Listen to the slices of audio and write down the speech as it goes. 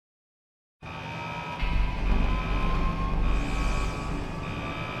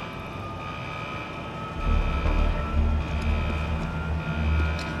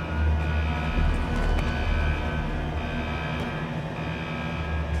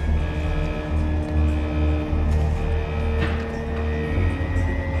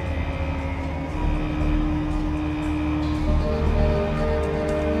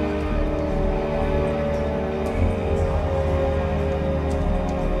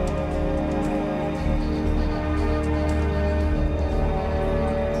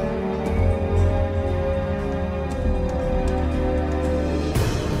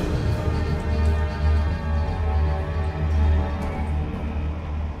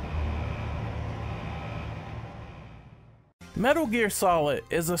Metal Gear Solid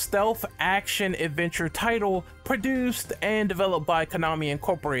is a stealth action adventure title produced and developed by Konami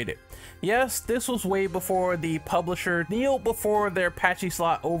Incorporated. Yes, this was way before the publisher kneeled before their patchy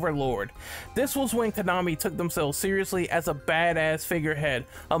slot overlord. This was when Konami took themselves seriously as a badass figurehead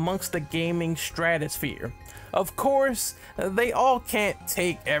amongst the gaming stratosphere. Of course, they all can't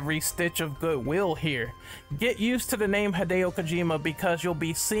take every stitch of goodwill here. Get used to the name Hideo Kojima because you'll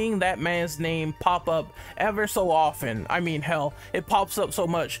be seeing that man's name pop up ever so often. I mean, hell, it pops up so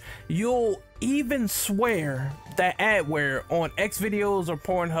much, you'll even swear that adware on Xvideos or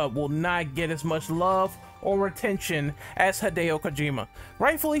Pornhub will not get as much love or attention as Hideo Kojima.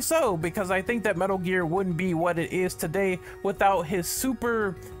 Rightfully so, because I think that Metal Gear wouldn't be what it is today without his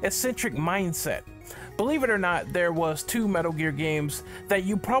super eccentric mindset. Believe it or not, there was 2 Metal Gear games that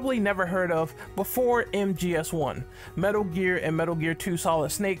you probably never heard of before MGS1. Metal Gear and Metal Gear 2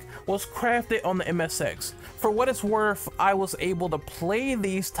 Solid Snake was crafted on the MSX. For what it's worth, I was able to play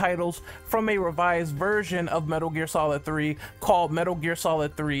these titles from a revised version of Metal Gear Solid 3 called Metal Gear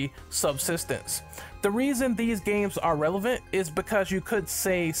Solid 3 Subsistence. The reason these games are relevant is because you could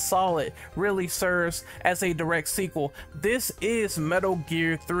say Solid really serves as a direct sequel. This is Metal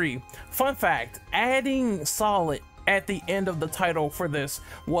Gear 3. Fun fact, adding Solid at the end of the title for this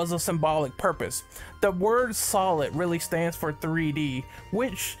was a symbolic purpose. The word Solid really stands for 3D,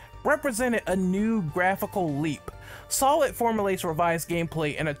 which represented a new graphical leap. Solid formulates revised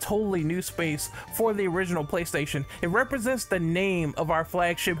gameplay in a totally new space for the original PlayStation. It represents the name of our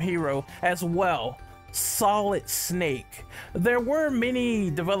flagship hero as well. Solid Snake. There were many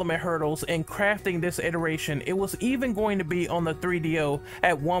development hurdles in crafting this iteration. It was even going to be on the 3DO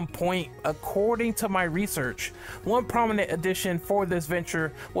at one point, according to my research. One prominent addition for this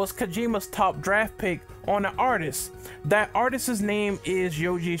venture was Kojima's top draft pick on an artist. That artist's name is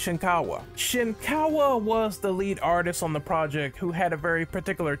Yoji Shinkawa. Shinkawa was the lead artist on the project who had a very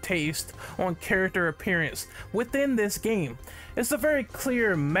particular taste on character appearance within this game. It's a very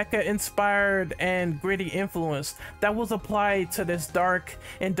clear mecha-inspired and gritty influence that was applied to this dark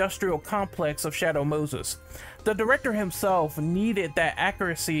industrial complex of Shadow Moses. The director himself needed that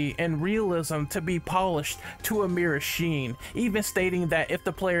accuracy and realism to be polished to a mere sheen, even stating that if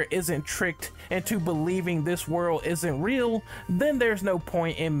the player isn't tricked into believing this world isn't real, then there's no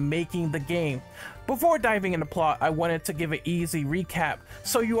point in making the game. Before diving into plot, I wanted to give an easy recap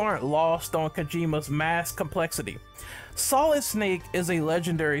so you aren't lost on Kojima's mass complexity. Solid Snake is a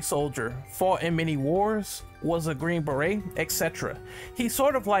legendary soldier, fought in many wars, was a Green Beret, etc. He's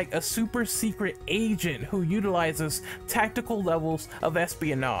sort of like a super secret agent who utilizes tactical levels of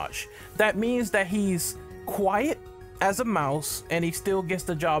espionage. That means that he's quiet as a mouse and he still gets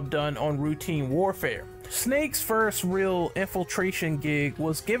the job done on routine warfare. Snake's first real infiltration gig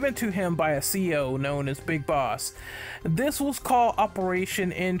was given to him by a CEO known as Big Boss. This was called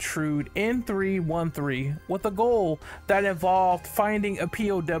Operation Intrude N313 with a goal that involved finding a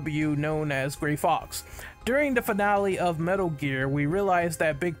POW known as Gray Fox. During the finale of Metal Gear, we realized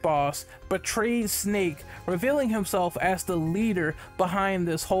that Big Boss betrayed Snake, revealing himself as the leader behind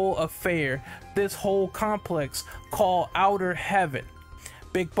this whole affair, this whole complex called Outer Heaven.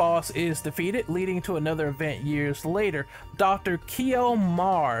 Big Boss is defeated, leading to another event years later. Dr. Kiel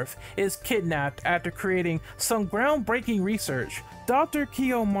Marv is kidnapped after creating some groundbreaking research. Dr.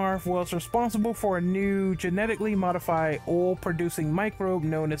 Kiel Marv was responsible for a new genetically modified oil-producing microbe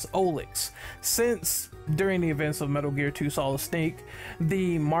known as Oryx. Since during the events of Metal Gear 2 Solid Snake,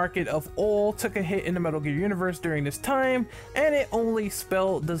 the market of oil took a hit in the Metal Gear universe during this time, and it only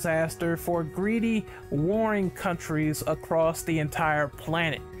spelled disaster for greedy, warring countries across the entire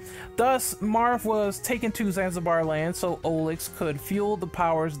planet. Thus, Marv was taken to Zanzibar land so Oryx could fuel the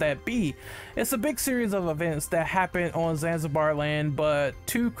powers that be. It's a big series of events that happen on Zanzibar land, but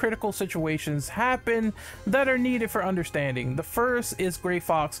 2 critical situations happen that are needed for understanding. The first is Gray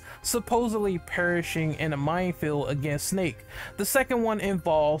Fox supposedly perishing in a minefield against Snake. The second one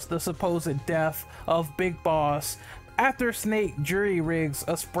involves the supposed death of Big Boss after Snake jury rigs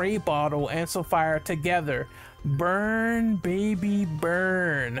a spray bottle and some fire together. Burn, baby,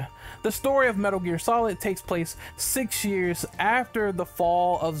 burn. The story of Metal Gear Solid takes place 6 years after the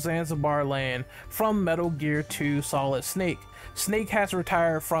fall of Zanzibar land from Metal Gear 2 Solid Snake. Snake has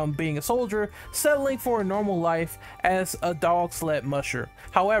retired from being a soldier, settling for a normal life as a dog sled musher.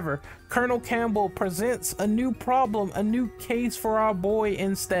 However, Colonel Campbell presents a new problem, a new case for our boy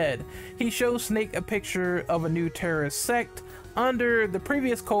instead. He shows Snake a picture of a new terrorist sect under the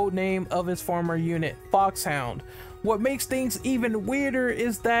previous code name of his former unit, Foxhound. What makes things even weirder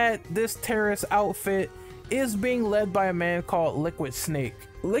is that this terrorist outfit is being led by a man called Liquid Snake.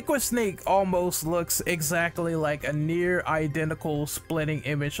 Liquid Snake almost looks exactly like a near identical splitting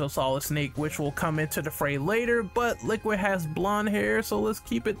image of Solid Snake, which will come into the fray later, but Liquid has blonde hair, so let's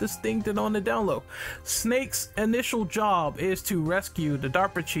keep it distinct and on the down low. Snake's initial job is to rescue the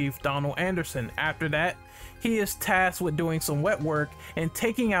DARPA chief Donald Anderson. After that, he is tasked with doing some wet work and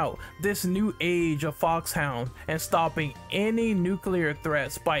taking out this new age of Foxhound and stopping any nuclear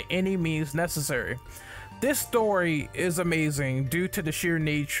threats by any means necessary. This story is amazing due to the sheer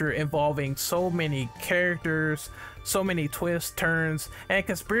nature involving so many characters, so many twists, turns, and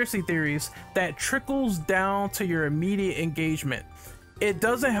conspiracy theories that trickles down to your immediate engagement. It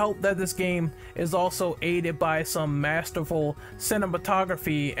doesn't help that this game is also aided by some masterful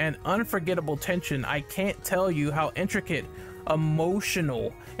cinematography and unforgettable tension. I can't tell you how intricate,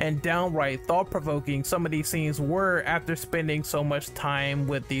 emotional, and downright thought-provoking some of these scenes were after spending so much time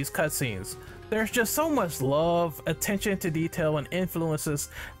with these cutscenes. There's just so much love, attention to detail, and influences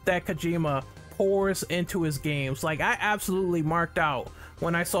that Kojima pours into his games. Like, I absolutely marked out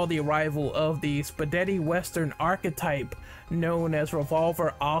when I saw the arrival of the spaghetti western archetype known as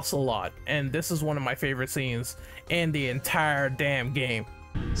Revolver Ocelot, and this is one of my favorite scenes in the entire damn game.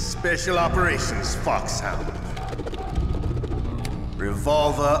 Special Operations Foxhound.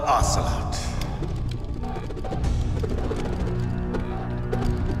 Revolver Ocelot.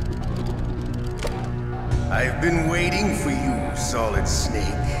 I've been waiting for you, Solid Snake.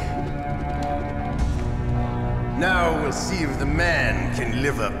 Now we'll see if the man can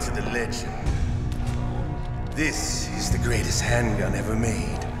live up to the legend. This is the greatest handgun ever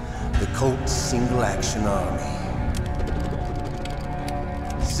made. The Colt Single Action Army.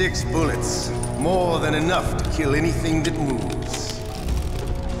 6 bullets, more than enough to kill anything that moves.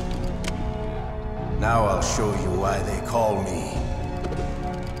 Now I'll show you why they call me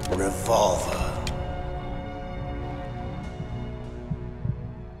Revolver.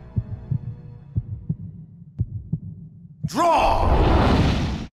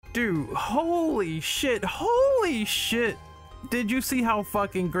 Draw! Dude, holy shit, holy shit. Did you see how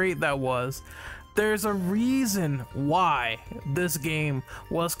fucking great that was? There's a reason why this game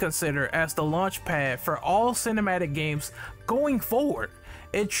was considered as the launch pad for all cinematic games going forward.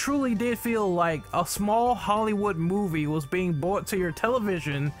 It truly did feel like a small Hollywood movie was being brought to your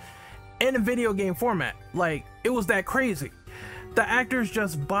television in a video game format. Like, it was that crazy. The actors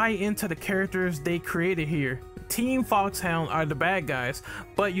just buy into the characters they created here. Team Foxhound are the bad guys,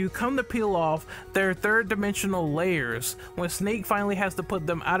 but you come to peel off their third dimensional layers when Snake finally has to put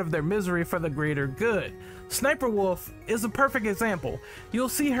them out of their misery for the greater good. Sniper Wolf is a perfect example. You'll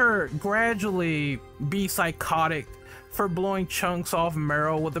see her gradually be psychotic for blowing chunks off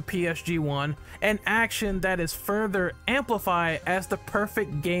Meryl with a PSG-1, an action that is further amplified as the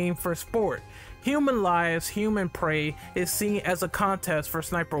perfect game for sport. Human lives, human prey is seen as a contest for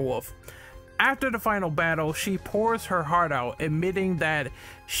Sniper Wolf. After the final battle, she pours her heart out, admitting that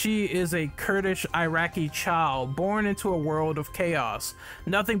she is a Kurdish Iraqi child born into a world of chaos.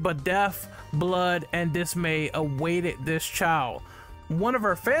 Nothing but death, blood, and dismay awaited this child. One of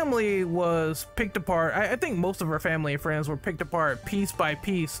her family was picked apart. I think most of her family and friends were picked apart piece by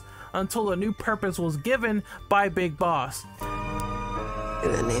piece until a new purpose was given by Big Boss.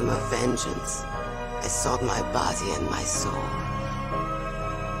 In the name of vengeance, I sold my body and my soul.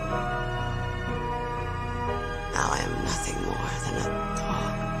 Now I am nothing more than a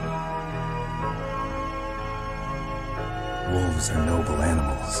dog. Wolves are noble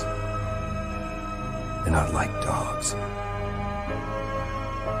animals. They're not like dogs.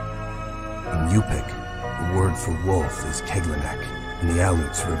 In Yupik, the word for wolf is Keglenek, and the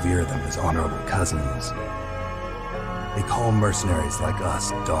Aluts revere them as honorable cousins. They call mercenaries like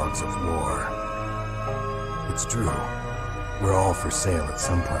us dogs of war. It's true, we're all for sale at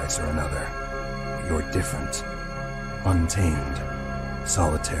some price or another, but you're different. Untamed,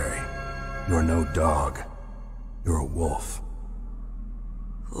 solitary. You're no dog. You're a wolf.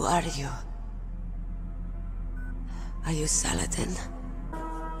 Who are you? Are you Saladin?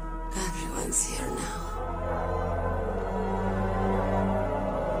 Everyone's here now.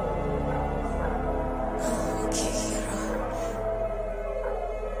 Okay, hero.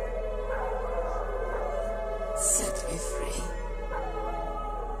 Set me free.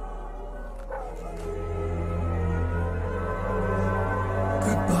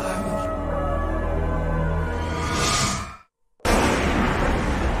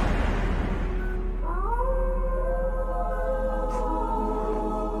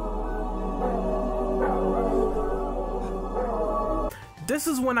 This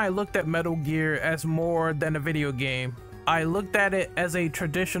is when I looked at Metal Gear as more than a video game. I looked at it as a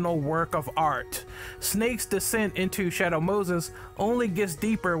traditional work of art. Snake's descent into Shadow Moses only gets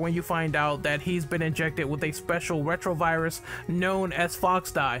deeper when you find out that he's been injected with a special retrovirus known as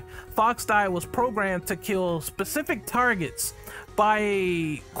Foxdie. Foxdie was programmed to kill specific targets by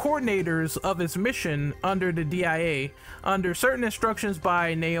coordinators of his mission under the DIA, under certain instructions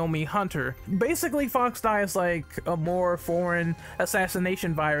by Naomi Hunter. Basically, Foxdie is like a more foreign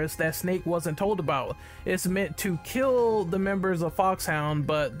assassination virus that Snake wasn't told about. It's meant to kill the members of Foxhound,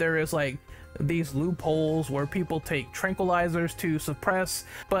 but there is like these loopholes where people take tranquilizers to suppress,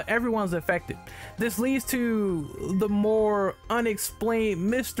 but everyone's affected. This leads to the more unexplained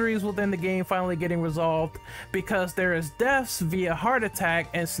mysteries within the game finally getting resolved, because there is deaths via heart attack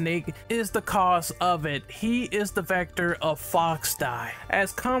and Snake is the cause of it. He is the vector of Foxdie.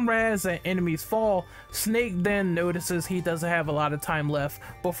 As comrades and enemies fall, Snake then notices he doesn't have a lot of time left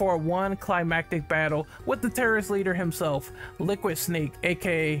before one climactic battle with the terrorist leader himself, Liquid Snake,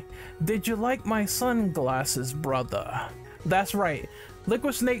 aka "Did you like my sunglasses, brother?" That's right.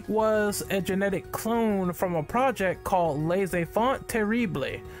 Liquid Snake was a genetic clone from a project called Les Enfants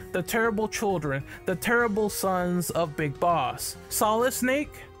Terribles, the terrible children, the terrible sons of Big Boss. Solid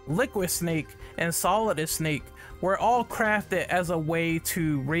Snake, Liquid Snake, and Solidus Snake were all crafted as a way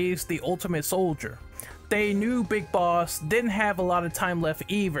to raise the ultimate soldier. They knew Big Boss didn't have a lot of time left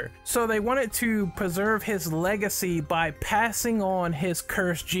either, so they wanted to preserve his legacy by passing on his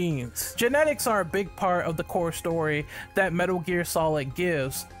cursed genes. Genetics are a big part of the core story that Metal Gear Solid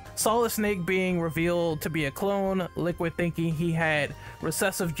gives. Solid Snake being revealed to be a clone, Liquid thinking he had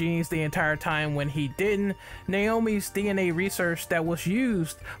recessive genes the entire time when he didn't, Naomi's DNA research that was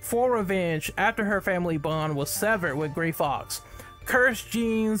used for revenge after her family bond was severed with Gray Fox. Cursed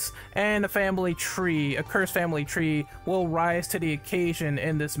genes and a cursed family tree will rise to the occasion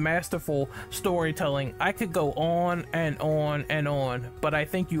in this masterful storytelling. I could go on and on and on, but I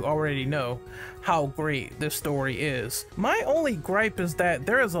think you already know how great this story is. My only gripe is that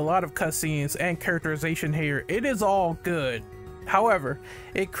there is a lot of cutscenes and characterization here. It is all good. However,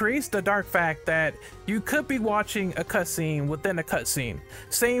 it creates the dark fact that you could be watching a cutscene within a cutscene.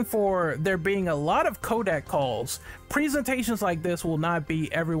 Same for there being a lot of codec calls. Presentations like this will not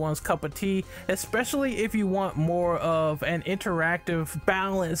be everyone's cup of tea, especially if you want more of an interactive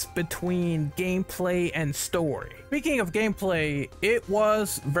balance between gameplay and story. Speaking of gameplay, it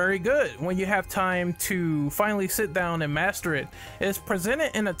was very good when you have time to finally sit down and master it. It's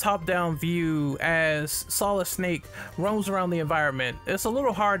presented in a top-down view as Solid Snake roams around the environment. It's a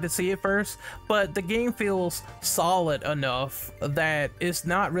little hard to see at first, but the game feels solid enough that it's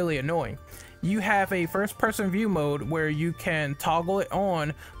not really annoying. You have a first-person view mode where you can toggle it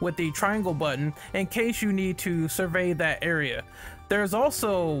on with the triangle button in case you need to survey that area. There's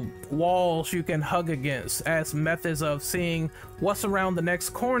also walls you can hug against as methods of seeing what's around the next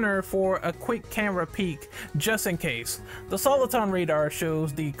corner for a quick camera peek just in case. The Soliton radar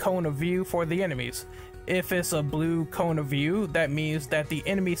shows the cone of view for the enemies. If it's a blue cone of view, that means that the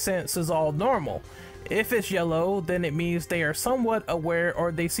enemy sense is all normal. If it's yellow, then it means they are somewhat aware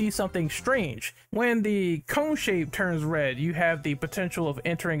or they see something strange. When the cone shape turns red, you have the potential of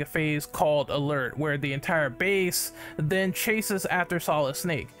entering a phase called Alert, where the entire base then chases after Solid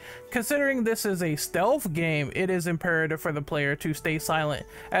Snake. Considering this is a stealth game, it is imperative for the player to stay silent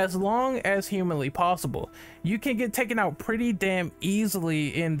as long as humanly possible. You can get taken out pretty damn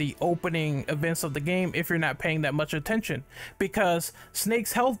easily in the opening events of the game if you're not paying that much attention, because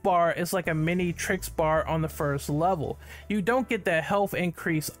Snake's health bar is like a mini tricks bar on the first level. You don't get that health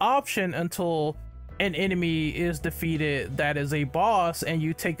increase option until an enemy is defeated that is a boss, and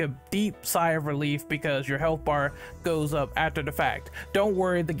you take a deep sigh of relief because your health bar goes up after the fact. Don't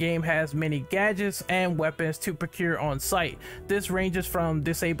worry, the game has many gadgets and weapons to procure on site. This ranges from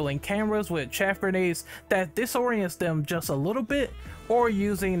disabling cameras with chaff grenades that disorients them just a little bit, or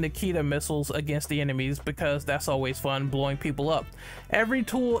using Nikita missiles against the enemies, because that's always fun, blowing people up. Every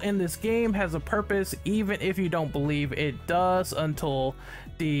tool in this game has a purpose, even if you don't believe it does until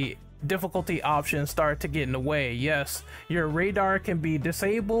the difficulty options start to get in the way. Yes, your radar can be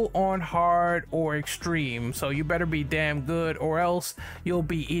disabled on hard or extreme, so you better be damn good or else you'll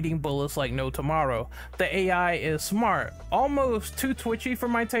be eating bullets like no tomorrow. The AI is smart, almost too twitchy for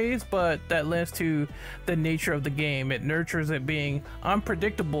my taste, but that lends to the nature of the game. It nurtures it being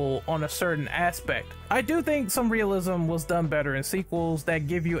unpredictable on a certain aspect. I do think some realism was done better in sequels that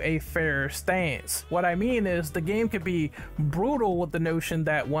give you a fair stance. What I mean is, the game could be brutal with the notion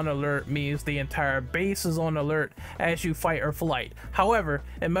that one alert alert means the entire base is on alert as you fight or flight. However,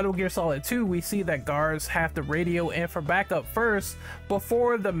 in Metal Gear Solid 2, we see that guards have to radio in for backup first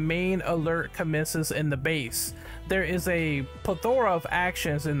before the main alert commences in the base. There is a plethora of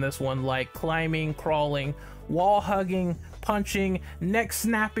actions in this one, like climbing, crawling, wall hugging, punching, neck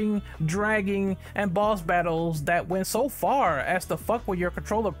snapping, dragging, and boss battles that went so far as to fuck with your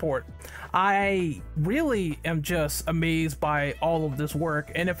controller port. I really am just amazed by all of this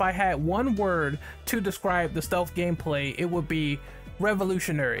work, and if I had one word to describe the stealth gameplay, it would be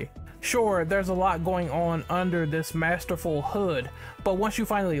revolutionary. Sure, there's a lot going on under this masterful hood, but once you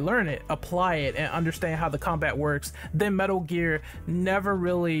finally learn it, apply it, and understand how the combat works, then Metal Gear never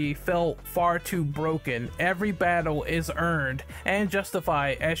really felt far too broken. Every battle is earned and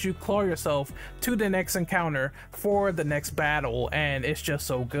justified as you claw yourself to the next encounter for the next battle, and it's just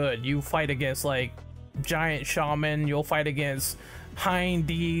so good. You fight against like giant shaman, you'll fight against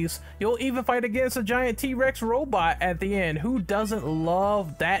hindies, you'll even fight against a giant T-Rex robot at the end. Who doesn't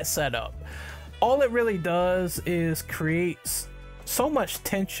love that setup? All it really does is creates so much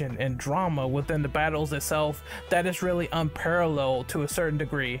tension and drama within the battles itself that is really unparalleled to a certain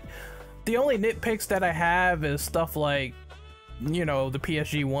degree. The only nitpicks that I have is stuff like, you know, the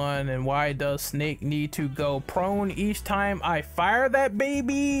PSG one, and why does Snake need to go prone each time I fire that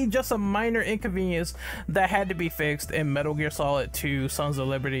baby? Just a minor inconvenience that had to be fixed in Metal Gear Solid 2 Sons of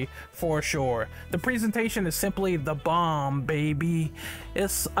Liberty for sure. The presentation is simply the bomb, baby.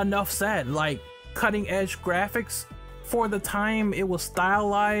 It's enough said. Like, cutting edge graphics for the time, it was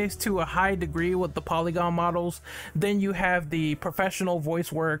stylized to a high degree with the polygon models. Then you have the professional voice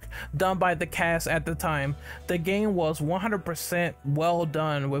work done by the cast at the time. The game was 100% well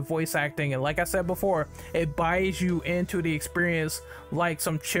done with voice acting, and like I said before, it buys you into the experience like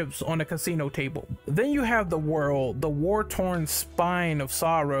some chips on a casino table. Then you have the world, the war-torn spine of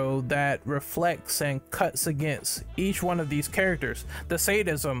sorrow that reflects and cuts against each one of these characters. The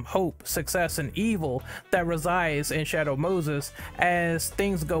sadism, hope, success, and evil that resides in Shadow Moses as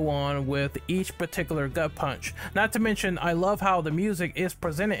things go on with each particular gut punch. Not to mention, I love how the music is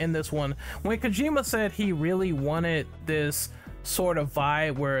presented in this one. When Kojima said he really wanted this sort of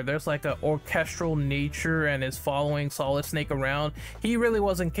vibe where there's like an orchestral nature and is following Solid Snake around, he really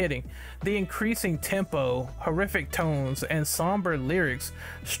wasn't kidding. The increasing tempo, horrific tones, and somber lyrics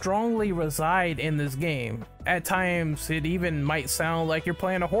strongly reside in this game. At times it even might sound like you're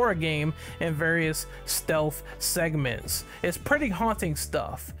playing a horror game in various stealth segments. It's pretty haunting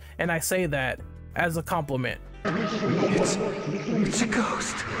stuff, and I say that as a compliment. It's a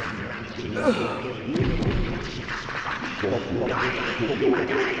ghost.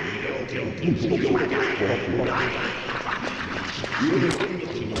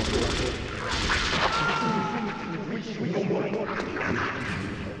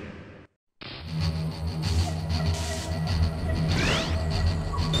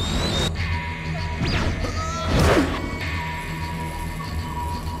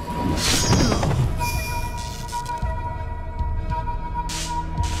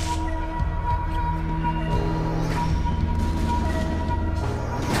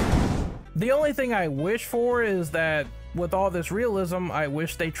 The only thing I wish for is that with all this realism, I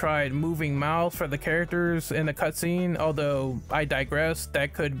wish they tried moving mouths for the characters in the cutscene, although I digress,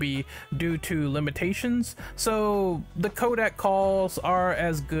 that could be due to limitations. So the codec calls are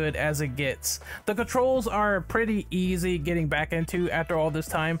as good as it gets. The controls are pretty easy getting back into after all this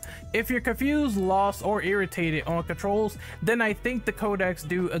time. If you're confused, lost, or irritated on controls, then I think the codecs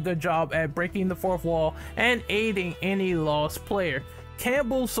do a good job at breaking the fourth wall and aiding any lost player.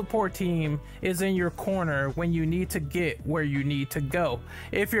 Campbell's support team is in your corner when you need to get where you need to go.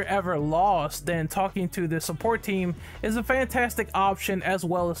 If you're ever lost, then talking to the support team is a fantastic option, as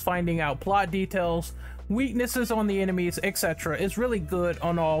well as finding out plot details, weaknesses on the enemies, etc. It's really good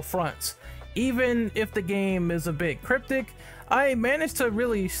on all fronts. Even if the game is a bit cryptic, I managed to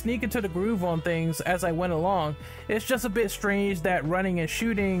really sneak into the groove on things as I went along. It's just a bit strange that running and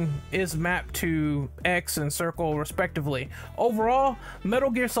shooting is mapped to X and circle respectively. Overall, Metal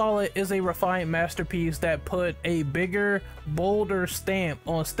Gear Solid is a refined masterpiece that put a bigger, bolder stamp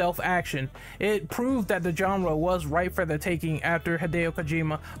on stealth action. It proved that the genre was ripe for the taking after Hideo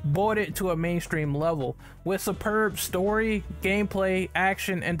Kojima brought it to a mainstream level. With superb story, gameplay,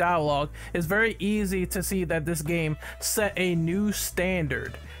 action, and dialogue, it's very easy to see that this game set a new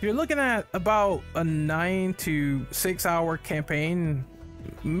standard. You're looking at about a 9 to 6 hour campaign.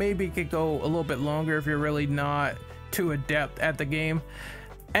 Maybe it could go a little bit longer if you're really not too adept at the game.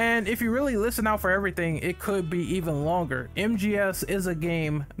 And if you really listen out for everything, it could be even longer. MGS is a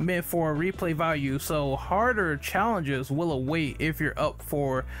game meant for replay value, so harder challenges will await if you're up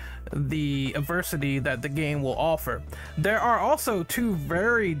for the adversity that the game will offer. There are also 2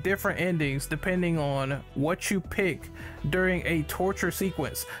 very different endings depending on what you pick during a torture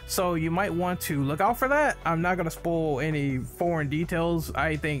sequence, so you might want to look out for that. I'm not going to spoil any foreign details.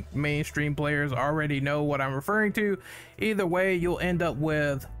 I think mainstream players already know what I'm referring to. Either way, you'll end up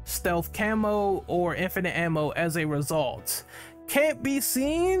with stealth camo or infinite ammo as a result. Can't be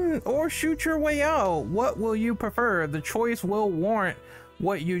seen or shoot your way out. What will you prefer? The choice will warrant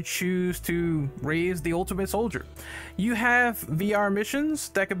what you choose to raise the ultimate soldier. You have VR missions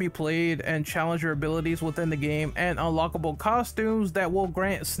that can be played and challenge your abilities within the game, and unlockable costumes that will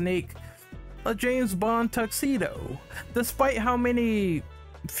grant Snake a James Bond tuxedo. Despite how many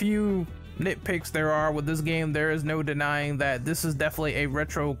few nitpicks there are with this game, there is no denying that this is definitely a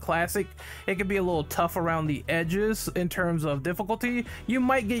retro classic. It can be a little tough around the edges in terms of difficulty. You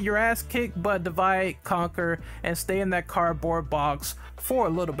might get your ass kicked, but divide, conquer, and stay in that cardboard box for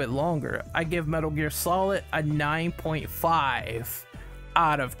a little bit longer. I give Metal Gear Solid a 9.5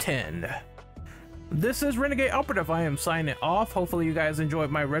 out of 10. This is Renegade Operative. I am signing off. Hopefully you guys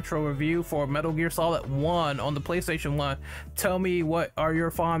enjoyed my retro review for Metal Gear Solid 1 on the PlayStation 1. Tell me what are your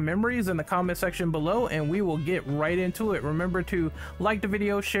fond memories in the comment section below, and we will get right into it. Remember to like the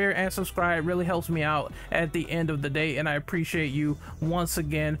video, share, and subscribe. It really helps me out at the end of the day, and I appreciate you once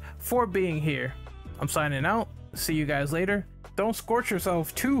again for being here. I'm signing out. See you guys later. Don't scorch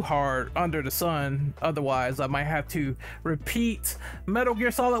yourself too hard under the sun, otherwise I might have to repeat Metal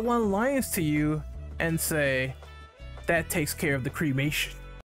Gear Solid 1 lines to you and say that takes care of the cremation.